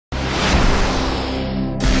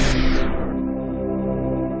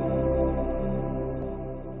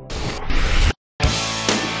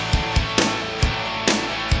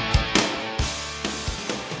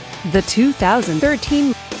The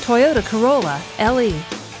 2013 Toyota Corolla LE,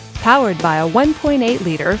 powered by a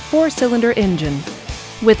 1.8-liter four-cylinder engine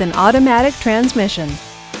with an automatic transmission.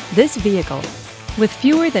 This vehicle, with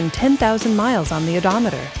fewer than 10,000 miles on the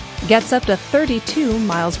odometer, gets up to 32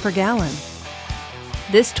 miles per gallon.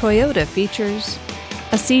 This Toyota features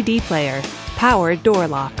a CD player, powered door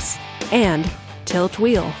locks, and tilt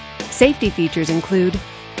wheel. Safety features include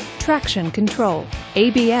traction control,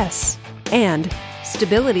 ABS, and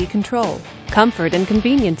stability control. Comfort and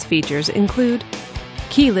convenience features include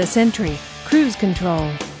keyless entry, cruise control,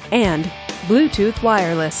 and Bluetooth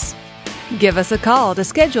wireless. Give us a call to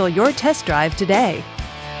schedule your test drive today.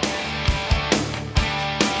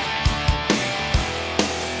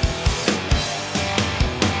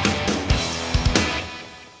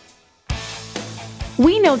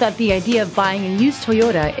 We know that the idea of buying a used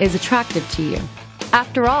Toyota is attractive to you.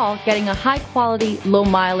 After all, getting a high-quality,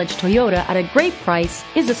 low-mileage Toyota at a great price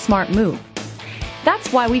is a smart move.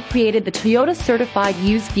 That's why we created the Toyota Certified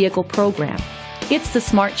Used Vehicle Program. It's the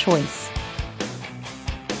smart choice.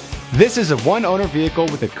 This is a one-owner vehicle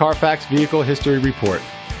with a Carfax Vehicle History Report.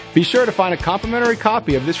 Be sure to find a complimentary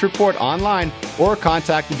copy of this report online or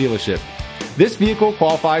contact the dealership. This vehicle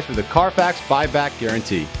qualifies for the Carfax Buyback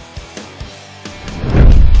Guarantee.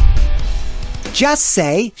 Just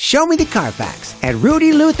say, "Show me the Carfax" at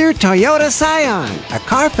Rudy Luther Toyota Scion, a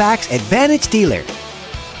Carfax Advantage dealer.